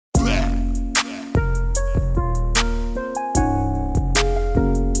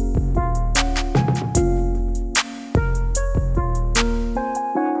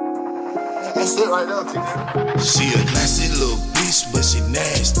right there, T. She a classy little bitch, but she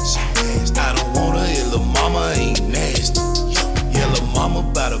nasty. I don't want her, yeah, lil' mama ain't nasty. Yeah, lil' mama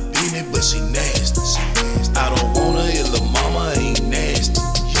bout a business, but she nasty. I don't want her, yeah, lil' mama ain't nasty.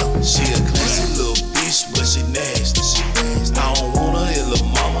 She a classy little bitch, but she nasty. I don't want her, yeah, lil'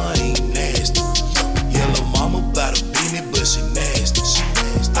 mama ain't nasty. Yeah, lil' mama bout a business, but she nasty.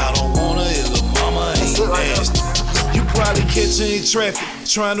 I don't want her, yeah, lil' mama ain't nasty. You probably catch her in traffic,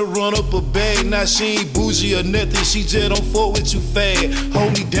 trying to run up a bag. Now she ain't bougie or nothing, she just don't fuck with you fad.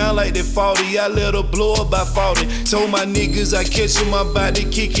 Hold me down like that 40, I let her blow up by 40. Told my niggas I catch her, my body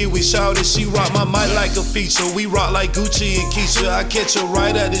kick it with shouted. She rock my mic like a feature, we rock like Gucci and Keisha. I catch her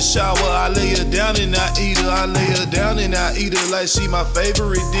right out the shower, I lay her down and I eat her. I lay her down and I eat her like she my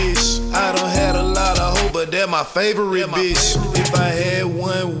favorite dish. I done had a lot of hope, but that my favorite bitch. If I had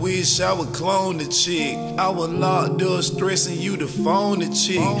one wish, I would clone the chick. I would lock doors stressing you to phone the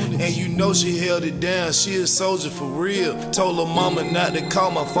chick. And you know she held it down, she a soldier for real. Told her mama not to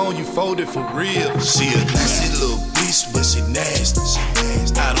call my phone, you folded for real. She a classy little bitch, but she nasty.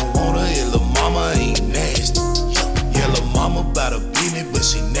 I don't want her, yeah, lil' mama ain't nasty. Yeah, lil' mama bout a business, but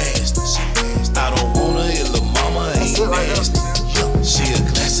she nasty. I don't want her, yeah, lil' mama ain't nasty. She a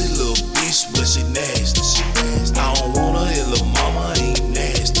classy little bitch, but she nasty. I don't want her, yeah, lil' mama ain't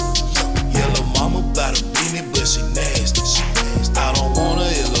nasty. Yeah, lil' mama bout a business, but she nasty. I don't want her,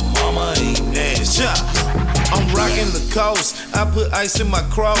 yeah, lil' mama ain't nasty. I'm rockin' Lacoste, I put ice in my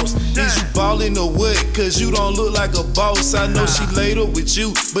cross. Is you ballin' or what? Cause you don't look like a boss. I know she laid up with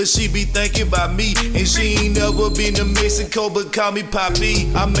you, but she be thinking about me. And she ain't never been to Mexico, but call me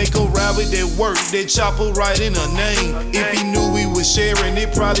Papi. I make her ride with that work, that chopper right in her name. If he knew we was sharing,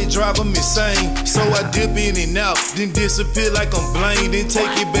 it probably drive him insane. So I dip in and out, then disappear like I'm blamed. Then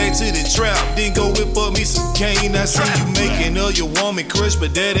take it back to the trap, then go whip up me some cane. I see you making her your woman crush,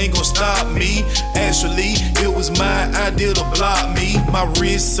 but that ain't gon' stop me. Actually, it was my idea to block me. My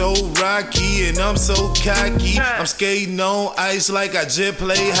wrist so rocky and I'm so cocky. I'm skating on ice like I just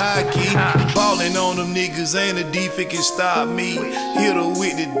play hockey. Ballin' on them niggas, ain't a defense can stop me. Hit her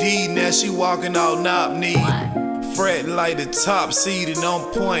with the D, now she walking all knock knee. Frat like the top seed and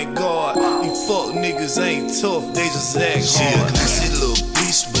on point guard. These fuck niggas ain't tough, they just act hard. She a classy little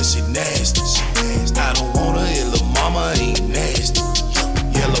bitch, but she nasty. I don't want her, yeah, lil' mama ain't nasty.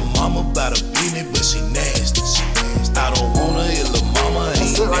 Yeah, lil' mama bout a business, but she nasty. I don't want her, yeah, lil' mama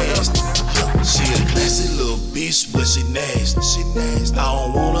ain't nasty. She a classy little bitch, but she nasty. I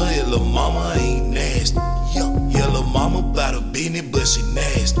don't want her, yeah, lil' mama ain't nasty. Yeah, lil' mama bout a business, but she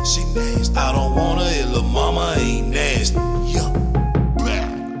nasty. I don't want her, yeah, lil' mama ain't nasty.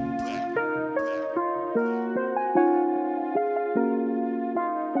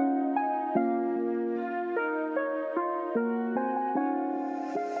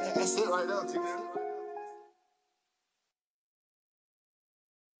 That's it right there, T.